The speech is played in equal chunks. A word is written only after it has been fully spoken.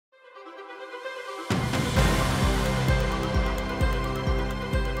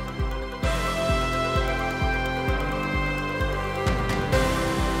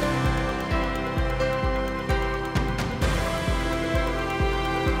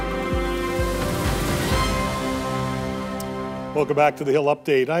Welcome back to the Hill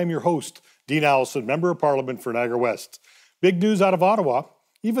Update. I am your host, Dean Allison, Member of Parliament for Niagara West. Big news out of Ottawa.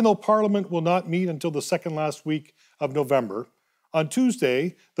 Even though Parliament will not meet until the second last week of November, on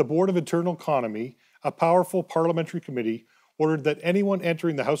Tuesday, the Board of Internal Economy, a powerful parliamentary committee, ordered that anyone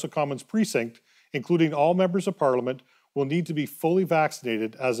entering the House of Commons precinct, including all members of Parliament, will need to be fully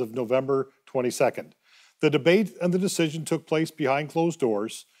vaccinated as of November 22nd. The debate and the decision took place behind closed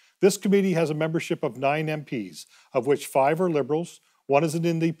doors. This committee has a membership of 9 MPs, of which 5 are Liberals, 1 is an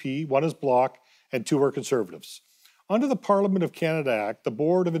NDP, 1 is Bloc, and 2 are Conservatives. Under the Parliament of Canada Act, the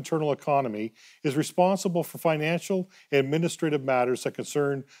Board of Internal Economy is responsible for financial and administrative matters that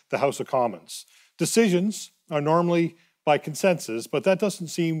concern the House of Commons. Decisions are normally by consensus, but that doesn't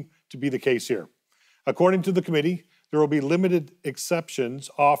seem to be the case here. According to the committee, there will be limited exceptions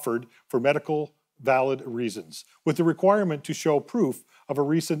offered for medical valid reasons, with the requirement to show proof of a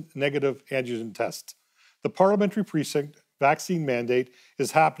recent negative antigen test. The parliamentary precinct vaccine mandate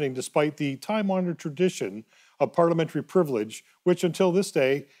is happening despite the time-honored tradition of parliamentary privilege, which until this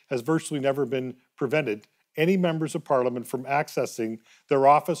day has virtually never been prevented any members of Parliament from accessing their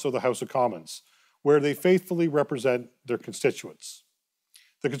office or the House of Commons, where they faithfully represent their constituents.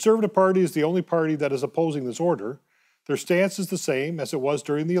 The Conservative Party is the only party that is opposing this order. Their stance is the same as it was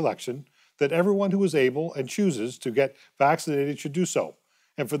during the election, that everyone who is able and chooses to get vaccinated should do so.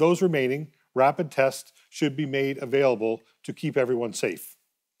 And for those remaining, rapid tests should be made available to keep everyone safe.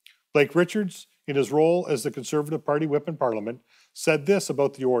 Blake Richards, in his role as the Conservative Party whip in Parliament, said this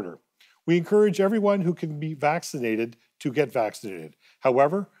about the order: "We encourage everyone who can be vaccinated to get vaccinated.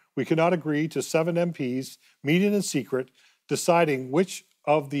 However, we cannot agree to 7 MPs meeting in secret, deciding which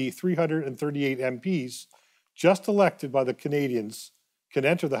of the 338 MPs just elected by the Canadians can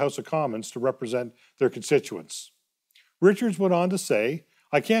enter the House of Commons to represent their constituents." Richards went on to say,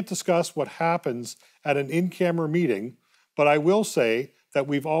 "I can't discuss what happens at an in-camera meeting, but I will say that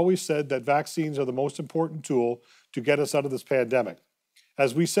we've always said that vaccines are the most important tool to get us out of this pandemic.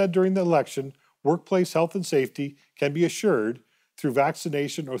 As we said during the election, workplace health and safety can be assured through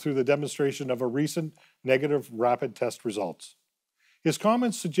vaccination or through the demonstration of a recent negative rapid test results." His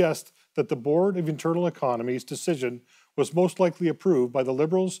comments suggest that the Board of Internal Economy's decision was most likely approved by the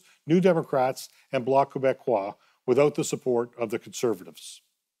Liberals, New Democrats, and Bloc Québécois without the support of the Conservatives.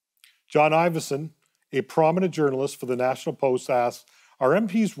 John Ivison, a prominent journalist for the National Post, asked, "Are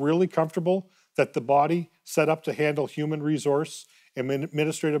MPs really comfortable that the body set up to handle human resource and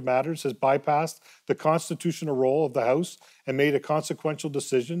administrative matters has bypassed the constitutional role of the House and made a consequential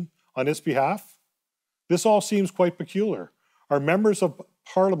decision on its behalf? This all seems quite peculiar. Are members of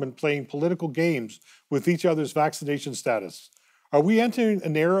Parliament playing political games with each other's vaccination status? Are we entering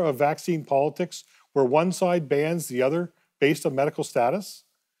an era of vaccine politics where one side bans the other based on medical status?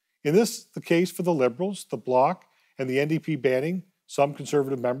 Is this the case for the Liberals, the Bloc, and the NDP banning some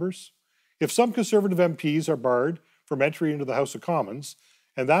Conservative members? If some Conservative MPs are barred from entry into the House of Commons,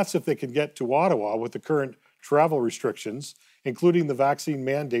 and that's if they can get to Ottawa with the current travel restrictions, including the vaccine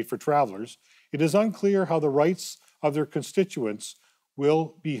mandate for travelers, it is unclear how the rights of their constituents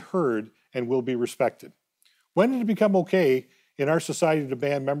will be heard and will be respected. When did it become okay in our society to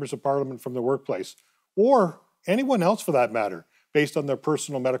ban members of Parliament from their workplace, or anyone else for that matter, based on their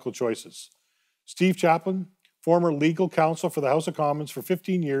personal medical choices? Steve Chaplin, former legal counsel for the House of Commons for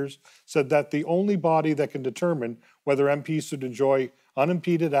 15 years, said that the only body that can determine whether MPs should enjoy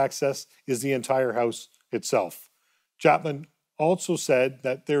unimpeded access is the entire House itself. Chaplin also said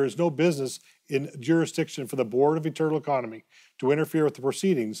that there is no business in jurisdiction for the Board of Internal Economy to interfere with the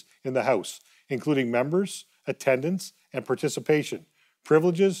proceedings in the House, including members, attendance, and participation.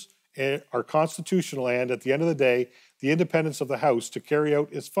 Privileges are constitutional, and at the end of the day, the independence of the House to carry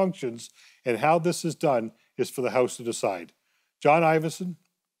out its functions and how this is done is for the House to decide. John Ivison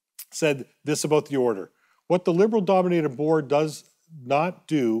said this about the order: "What the Liberal-dominated board does not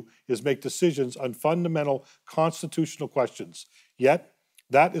do is make decisions on fundamental constitutional questions. Yet,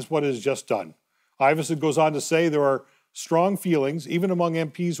 that is what it has just done." Ivison goes on to say there are strong feelings, even among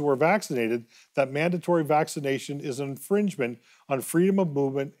MPs who are vaccinated, that mandatory vaccination is an infringement on freedom of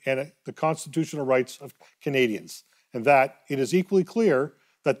movement and the constitutional rights of Canadians, and that it is equally clear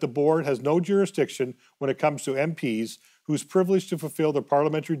that the board has no jurisdiction when it comes to MPs whose privilege to fulfill their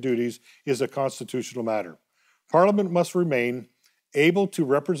parliamentary duties is a constitutional matter. Parliament must remain able to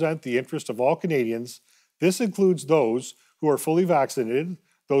represent the interest of all Canadians. This includes those who are fully vaccinated,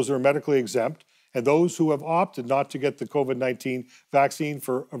 those who are medically exempt, and those who have opted not to get the COVID-19 vaccine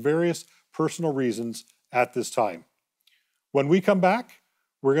for various personal reasons at this time. When we come back,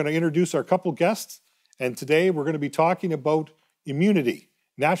 we're going to introduce our couple guests, and today we're going to be talking about immunity,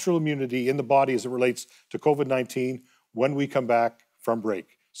 natural immunity in the body as it relates to COVID-19, when we come back from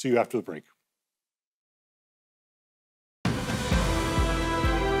break. See you after the break.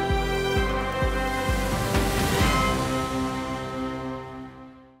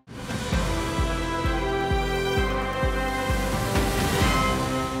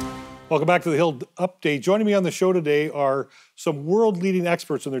 Welcome back to the Hill Update. Joining me on the show today are some world-leading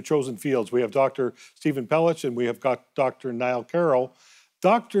experts in their chosen fields. We have Dr. Stephen Pelech and we have got Dr. Niall Karrow.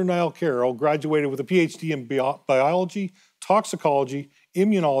 Dr. Niall Karrow graduated with a PhD in biology, toxicology,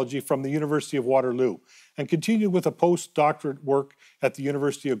 immunology from the University of Waterloo and continued with a postdoctorate work at the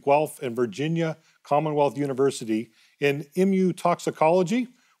University of Guelph and Virginia Commonwealth University in immunotoxicology,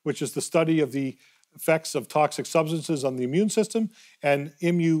 which is the study of the effects of toxic substances on the immune system, and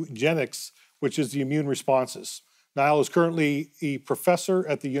immunogenics, which is the immune responses. Niall is currently a professor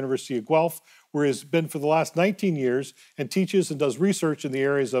at the University of Guelph, where he has been for the last 19 years and teaches and does research in the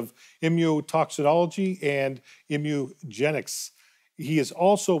areas of immunotoxicology and immunogenics. He has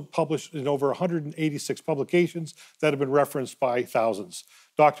also published in over 186 publications that have been referenced by thousands.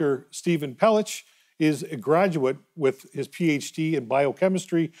 Dr. Stephen Pelech is a graduate with his PhD in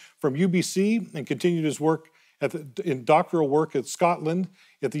biochemistry from UBC and continued his work in doctoral work at Scotland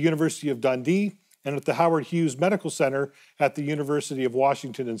at the University of Dundee and at the Howard Hughes Medical Center at the University of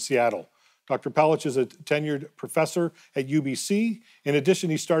Washington in Seattle. Dr. Pelech is a tenured professor at UBC. In addition,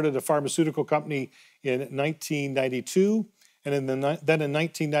 he started a pharmaceutical company in 1992. And then in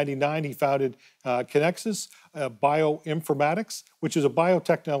 1999, he founded Kinexus Bioinformatics, which is a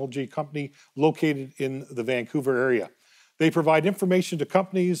biotechnology company located in the Vancouver area. They provide information to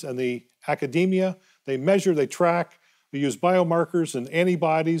companies and the academia. They measure, they track, they use biomarkers and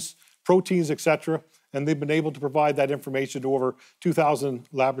antibodies, proteins, etc. And they've been able to provide that information to over 2,000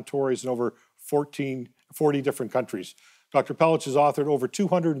 laboratories in over 40 different countries. Dr. Pelech has authored over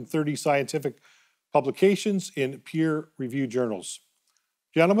 230 scientific publications in peer-reviewed journals.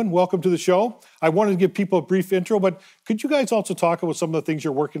 Gentlemen, welcome to the show. I wanted to give people a brief intro, but could you guys also talk about some of the things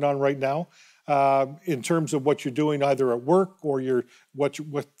you're working on right now in terms of what you're doing either at work or what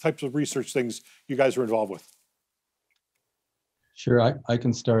types of research things you guys are involved with? Sure, I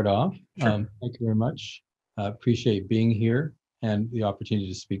can start off. Sure. Thank you very much. Appreciate being here and the opportunity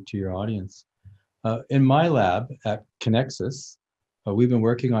to speak to your audience. In my lab at Kinexus, we've been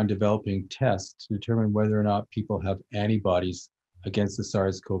working on developing tests to determine whether or not people have antibodies against the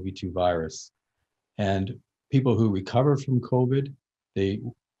SARS-CoV-2 virus. And people who recover from COVID, they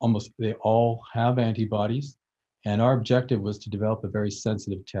all have antibodies. And our objective was to develop a very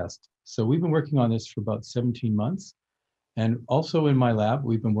sensitive test. So we've been working on this for about 17 months. And also in my lab,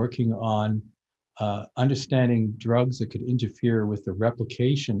 we've been working on understanding drugs that could interfere with the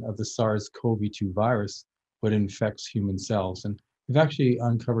replication of the SARS-CoV-2 virus when it infects human cells. And we've actually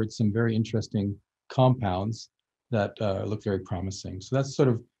uncovered some very interesting compounds that look very promising. So that's sort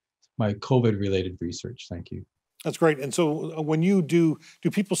of my COVID-related research. Thank you. That's great. And so when you do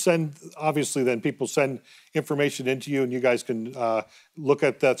people send, obviously then people send information into you and you guys can look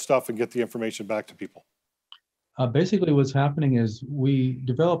at that stuff and get the information back to people? Basically what's happening is we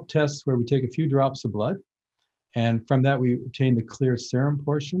develop tests where we take a few drops of blood, and from that we obtain the clear serum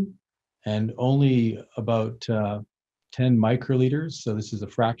portion, and only about 10 microliters, so this is a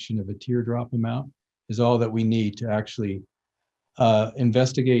fraction of a teardrop amount, is all that we need to actually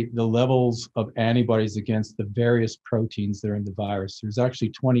investigate the levels of antibodies against the various proteins that are in the virus. There's actually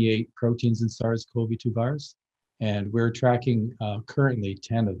 28 proteins in SARS-CoV-2 virus, and we're tracking currently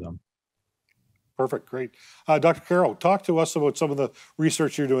 10 of them. Perfect, great. Dr. Karrow, talk to us about some of the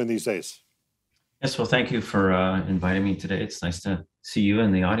research you're doing these days. Yes, well, thank you for inviting me today. It's nice to see you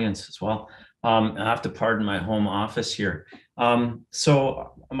and the audience as well. I have to pardon my home office here.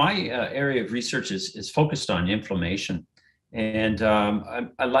 So my area of research is focused on inflammation. And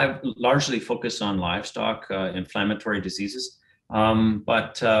I largely focus on livestock inflammatory diseases.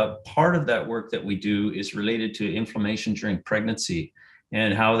 But part of that work that we do is related to inflammation during pregnancy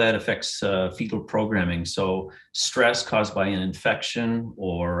and how that affects fetal programming. So stress caused by an infection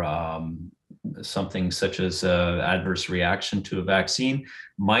or something such as adverse reaction to a vaccine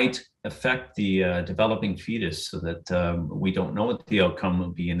might affect the developing fetus, so that we don't know what the outcome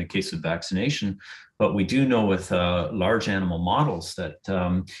will be in the case of vaccination. But we do know with large animal models that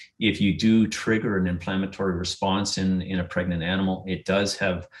if you do trigger an inflammatory response in a pregnant animal, it does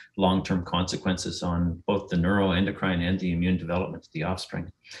have long-term consequences on both the neuroendocrine and the immune development of the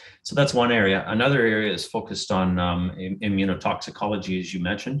offspring. So that's one area. Another area is focused on immunotoxicology, as you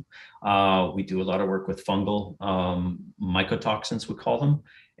mentioned. We do a lot of work with fungal mycotoxins, we call them.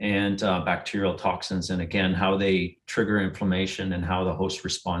 and bacterial toxins, and again, how they trigger inflammation and how the host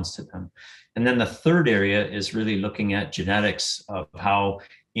responds to them. And then the third area is really looking at genetics of how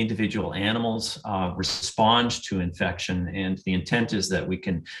individual animals respond to infection. And the intent is that we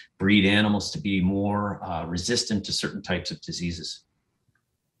can breed animals to be more resistant to certain types of diseases.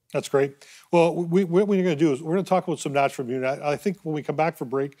 That's great. Well, what we're going to do is we're going to talk about some natural immunity. I think when we come back for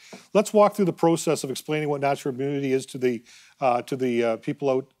break, let's walk through the process of explaining what natural immunity is to the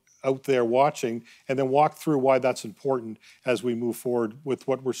people out there watching, and then walk through why that's important as we move forward with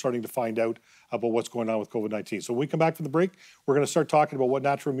what we're starting to find out about what's going on with COVID-19. So when we come back from the break, we're going to start talking about what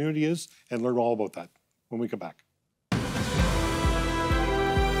natural immunity is and learn all about that when we come back.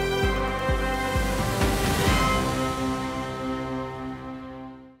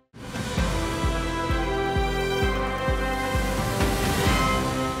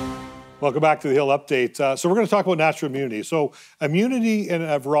 Welcome back to the Hill Update. So we're going to talk about natural immunity. So immunity and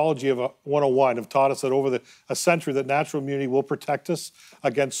virology of 101 have taught us that over a century that natural immunity will protect us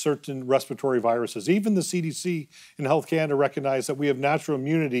against certain respiratory viruses. Even the CDC in Health Canada recognize that we have natural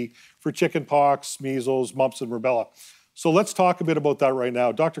immunity for chickenpox, measles, mumps, and rubella. So let's talk a bit about that right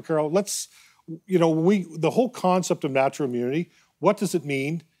now. Dr. Karrow, the whole concept of natural immunity, what does it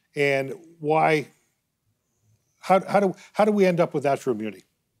mean and why, how do we end up with natural immunity?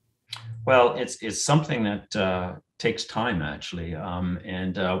 Well, it's something that takes time, actually,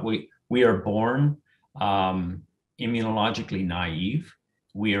 and we are born immunologically naive.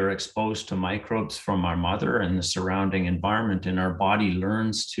 We are exposed to microbes from our mother and the surrounding environment, and our body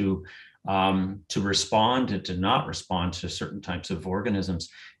learns to respond and to not respond to certain types of organisms.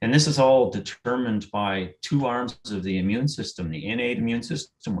 And this is all determined by two arms of the immune system: the innate immune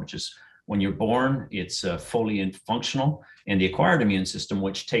system, which is when you're born, it's fully functional, and the acquired immune system,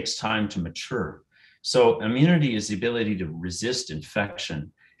 which takes time to mature. So immunity is the ability to resist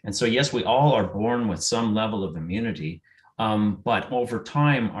infection. And so, yes, we all are born with some level of immunity, but over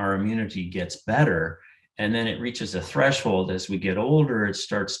time, our immunity gets better, and then it reaches a threshold. As we get older, it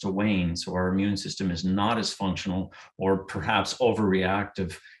starts to wane. So our immune system is not as functional, or perhaps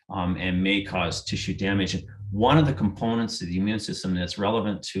overreactive, and may cause tissue damage. One of the components of the immune system that's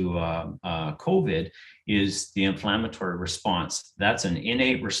relevant to COVID is the inflammatory response. That's an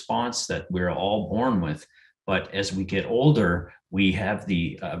innate response that we're all born with. But as we get older, we have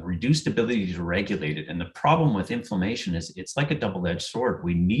the reduced ability to regulate it. And the problem with inflammation is it's like a double-edged sword.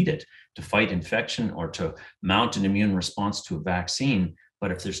 We need it to fight infection or to mount an immune response to a vaccine.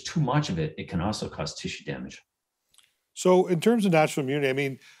 But if there's too much of it, it can also cause tissue damage. So in terms of natural immunity, I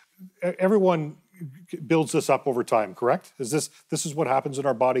mean, everyone builds this up over time, correct? This is what happens in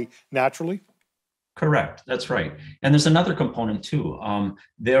our body naturally? Correct, that's right. And there's another component too.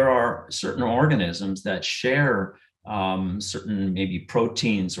 There are certain organisms that share certain maybe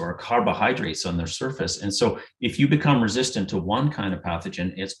proteins or carbohydrates on their surface. And so if you become resistant to one kind of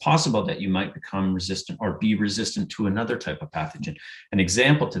pathogen, it's possible that you might become resistant or be resistant to another type of pathogen. An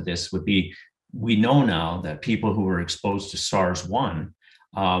example to this would be, we know now that people who were exposed to SARS-1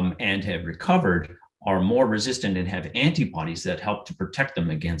 and have recovered are more resistant and have antibodies that help to protect them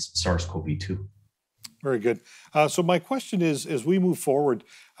against SARS-CoV-2. Very good. So my question is, as we move forward,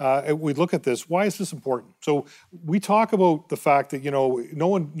 we look at this, why is this important? So we talk about the fact that, no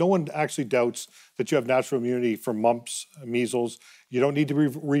one actually doubts that you have natural immunity from mumps, measles. You don't need to be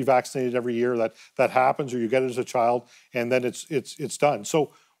revaccinated every year. That happens, or you get it as a child, and then it's done.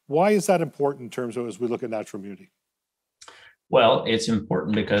 So why is that important in terms of as we look at natural immunity? Well, it's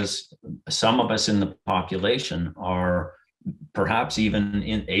important because some of us in the population are perhaps even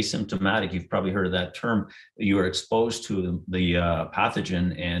asymptomatic. You've probably heard of that term. You are exposed to the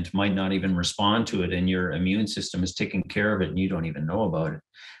pathogen and might not even respond to it, and your immune system is taking care of it and you don't even know about it.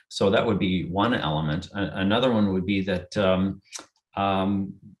 So that would be one element. Another one would be that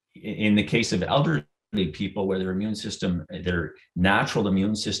in the case of elderly people where their natural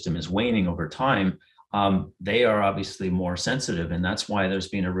immune system is waning over time, they are obviously more sensitive. And that's why there's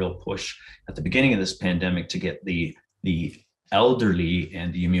been a real push at the beginning of this pandemic to get the elderly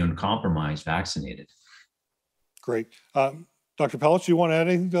and the immune compromised vaccinated. Great. Dr. Pelech, do you want to add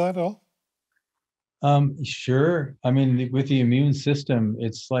anything to that at all? Sure. I mean, with the immune system,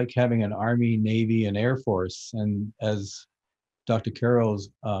 it's like having an Army, Navy, and Air Force. And as Dr. Karrow's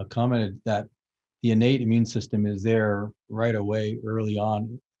commented, that the innate immune system is there right away, early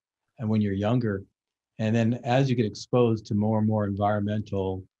on, and when you're younger. And then as you get exposed to more and more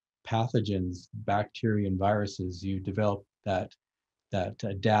environmental pathogens, bacteria and viruses, you develop that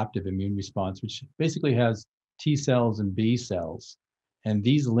adaptive immune response, which basically has T cells and B cells. And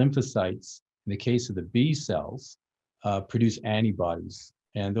these lymphocytes, in the case of the B cells, produce antibodies.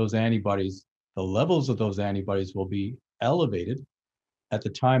 And those antibodies, the levels of those antibodies will be elevated at the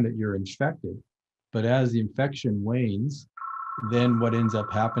time that you're infected. But as the infection wanes, then what ends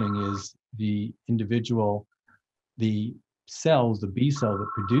up happening is the individual, the cells, the B cells that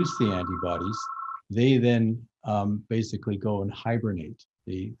produce the antibodies, they then basically go and hibernate.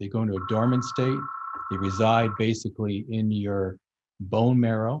 They go into a dormant state. They reside basically in your bone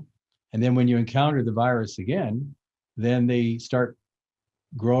marrow. And then when you encounter the virus again, then they start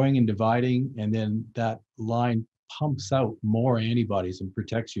growing and dividing, and then that line pumps out more antibodies and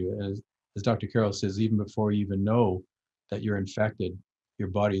protects you. As Dr. Karrow says, even before you even know that you're infected, your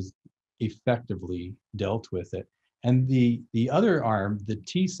body's effectively dealt with it. And the other arm, the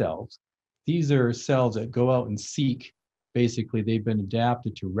T cells, these are cells that go out and seek, basically they've been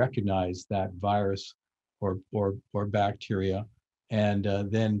adapted to recognize that virus or bacteria and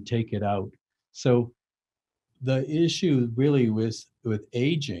then take it out. So the issue really with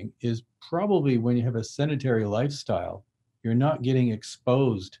aging is probably when you have a sedentary lifestyle, you're not getting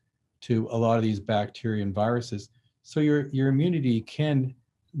exposed to a lot of these bacteria and viruses. So your immunity can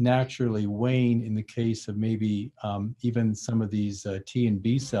naturally wane in the case of maybe even some of these T and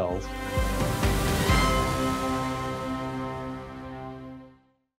B cells.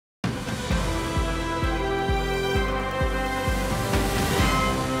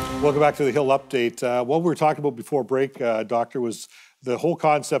 Welcome back to the Hill Update. What we were talking about before break, Doctor, was the whole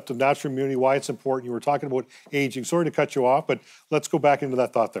concept of natural immunity, why it's important. You were talking about aging. Sorry to cut you off, but let's go back into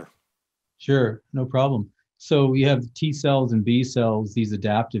that thought there. Sure, no problem. So we have T cells and B cells. These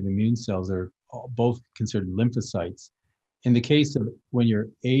adaptive immune cells are both considered lymphocytes. In the case of when you're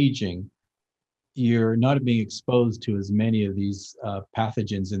aging, you're not being exposed to as many of these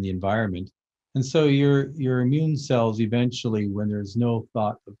pathogens in the environment. And so your immune cells eventually, when there's no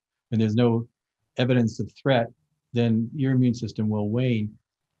evidence of threat, then your immune system will wane.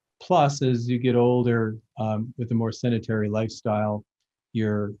 Plus, as you get older, with a more sedentary lifestyle,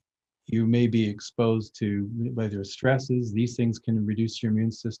 you may be exposed to whether stresses. These things can reduce your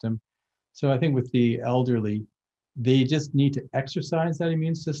immune system. So I think with the elderly, they just need to exercise that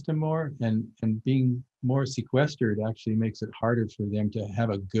immune system more, and being more sequestered actually makes it harder for them to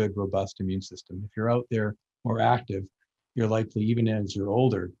have a good, robust immune system. If you're out there more active, you're likely, even as you're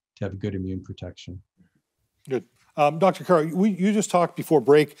older, to have good immune protection. Good. Dr. Karrow, you just talked before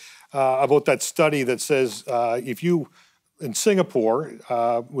break about that study that says in Singapore,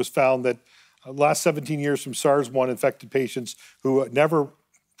 was found that last 17 years from SARS-1 infected patients who never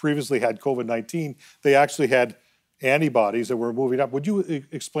previously had COVID-19, they actually had antibodies that were moving up. Would you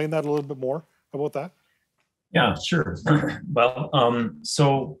explain that a little bit more about that? Yeah, sure. Well,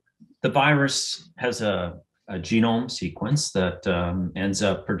 so the virus has a genome sequence that ends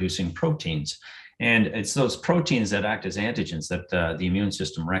up producing proteins. And it's those proteins that act as antigens that the immune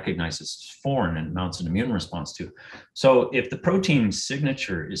system recognizes as foreign and mounts an immune response to. So if the protein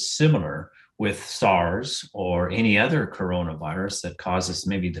signature is similar with SARS or any other coronavirus that causes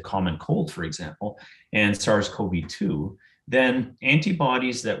maybe the common cold, for example, and SARS-CoV-2, then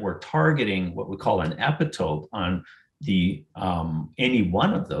antibodies that were targeting what we call an epitope on the any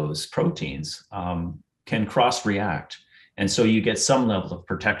one of those proteins can cross-react. And so you get some level of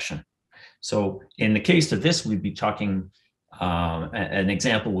protection. So in the case of this, we'd be talking, an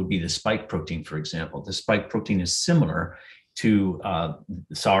example would be the spike protein, for example. The spike protein is similar to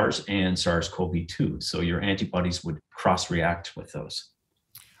SARS and SARS-CoV-2. So your antibodies would cross-react with those.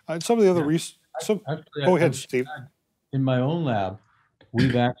 Some of the other go ahead, Steve. In my own lab,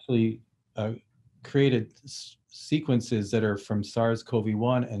 we've actually created sequences that are from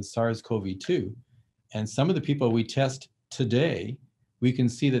SARS-CoV-1 and SARS-CoV-2. And some of the people we test today, we can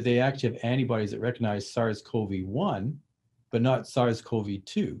see that they actually have antibodies that recognize SARS-CoV-1, but not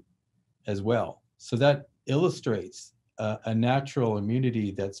SARS-CoV-2 as well. So that illustrates a natural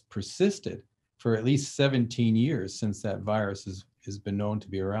immunity that's persisted for at least 17 years since that virus has been known to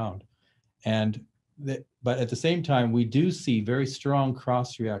be around. But at the same time, we do see very strong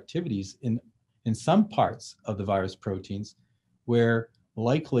cross-reactivities in some parts of the virus proteins, where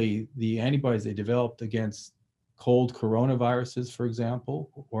likely the antibodies they developed against cold coronaviruses, for example,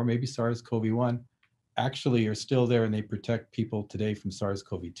 or maybe SARS-CoV-1, actually are still there, and they protect people today from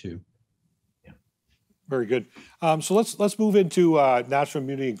SARS-CoV-2. Yeah. Very good. So let's move into natural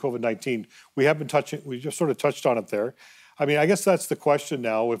immunity and COVID-19. We just sort of touched on it there. I mean, I guess that's the question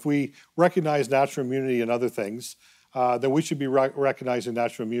now. If we recognize natural immunity and other things, then we should be recognizing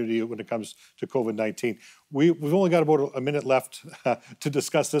natural immunity when it comes to COVID-19. We've only got about a minute left to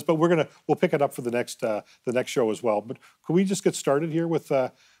discuss this, but we'll pick it up for the next show as well. But could we just get started here with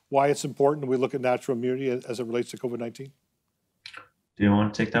why it's important we look at natural immunity as it relates to COVID-19? Do you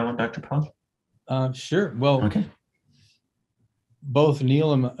want to take that one, Dr. Pelech? Sure. Well, okay. Both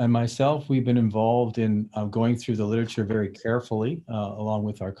Neil and myself, we've been involved in going through the literature very carefully, along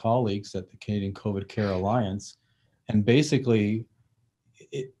with our colleagues at the Canadian COVID Care Alliance. And basically,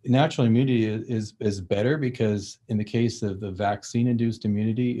 natural immunity is better because in the case of the vaccine-induced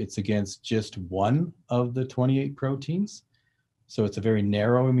immunity, it's against just one of the 28 proteins. So it's a very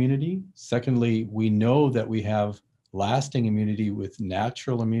narrow immunity. Secondly, we know that we have lasting immunity with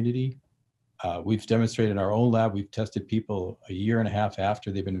natural immunity. We've demonstrated in our own lab, we've tested people a year and a half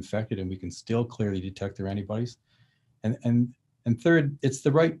after they've been infected, and we can still clearly detect their antibodies. And third, it's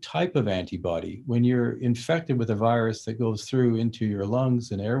the right type of antibody. When you're infected with a virus that goes through into your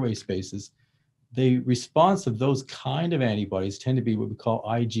lungs and airway spaces, the response of those kind of antibodies tend to be what we call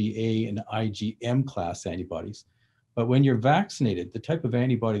IgA and IgM class antibodies. But when you're vaccinated, the type of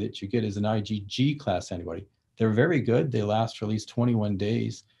antibody that you get is an IgG class antibody. They're very good. They last for at least 21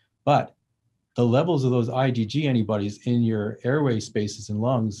 days. But the levels of those IgG antibodies in your airway spaces and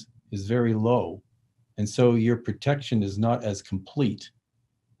lungs is very low. And so your protection is not as complete.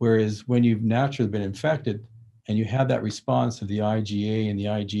 Whereas when you've naturally been infected and you have that response of the IgA and the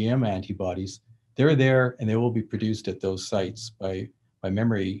IgM antibodies, they're there and they will be produced at those sites by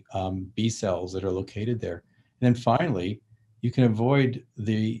memory B cells that are located there. And then finally, you can avoid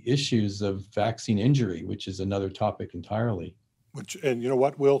the issues of vaccine injury, which is another topic entirely. And you know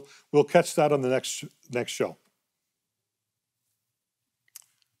what? We'll catch that on the next show.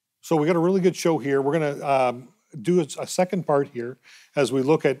 So we got a really good show here. We're going to do a second part here as we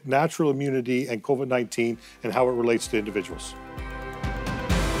look at natural immunity and COVID-19 and how it relates to individuals.